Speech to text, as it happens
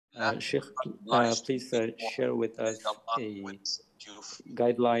Sheikh, please share with us a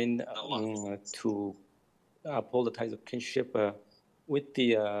guideline to uphold the ties of kinship with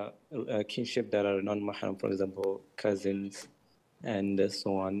the kinship that are non-mahram, for example, cousins and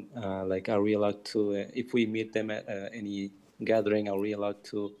so on. Like, are we allowed to, if we meet them at any gathering, are we allowed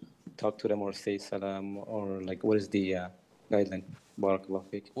to talk to them or say salam, or like, what is the guideline? Barakallah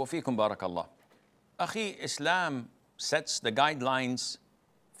fiqh. وفيكم بارك الله. Akhi, Islam sets the guidelines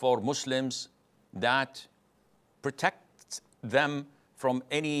for Muslims that protect them from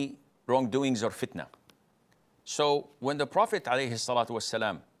any wrongdoings or fitna. So when the Prophet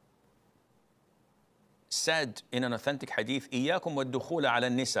ﷺ said in an authentic hadith, إِيَّاكُمْ وَالدُّخُولَ عَلَى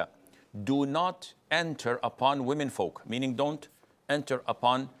النِّسَى, do not enter upon women folk, meaning don't enter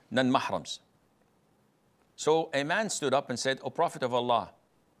upon non-mahrams. So a man stood up and said, O Prophet of Allah,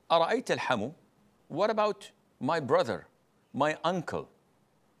 أَرَأَيْتَ الْحَمُ, what about my brother, my uncle,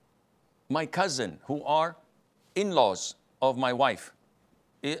 my cousin, who are in-laws of my wife?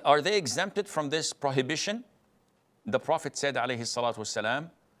 Are they exempted from this prohibition? The Prophet said, alayhi salatu wasalam,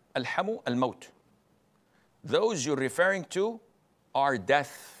 Al-hamu al-maut. Those you're referring to are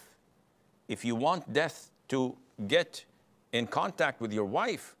death. If you want death to get in contact with your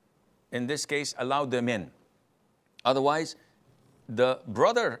wife, in this case, allow them in. Otherwise, the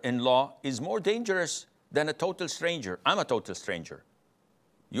brother-in-law is more dangerous than a total stranger. I'm a total stranger.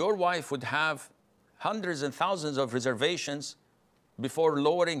 Your wife would have hundreds and thousands of reservations before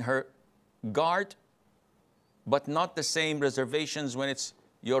lowering her guard, but not the same reservations when it's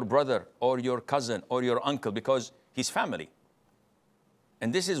your brother or your cousin or your uncle, because he's family.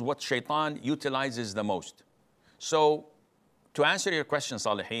 And this is what shaitan utilizes the most. So to answer your question,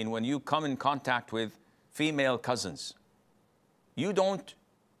 Salihin, when you come in contact with female cousins, you don't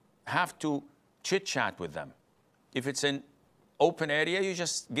have to chit-chat with them. If it's an open area, you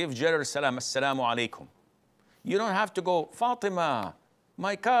just give general salam, assalamu alaikum. You don't have to go, Fatima,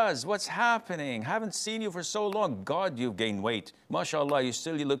 my cuz, what's happening? Haven't seen you for so long. God, you've gained weight.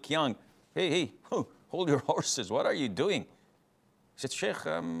 MashaAllah, you look young. Hey, hold your horses. What are you doing? He said, Sheikh,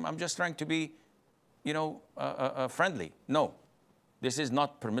 I'm just trying to be, friendly. No, this is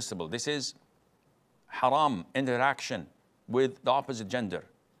not permissible. This is haram interaction with the opposite gender.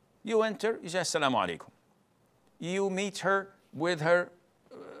 You enter, you say, assalamu alaikum. You meet her with her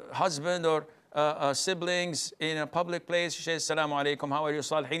husband or siblings in a public place, you say, assalamu alaikum, how are you,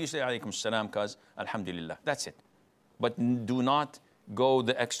 Salihin? You say, alaikum salam, cuz, alhamdulillah. That's it. But do not go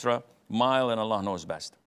the extra mile, and Allah knows best.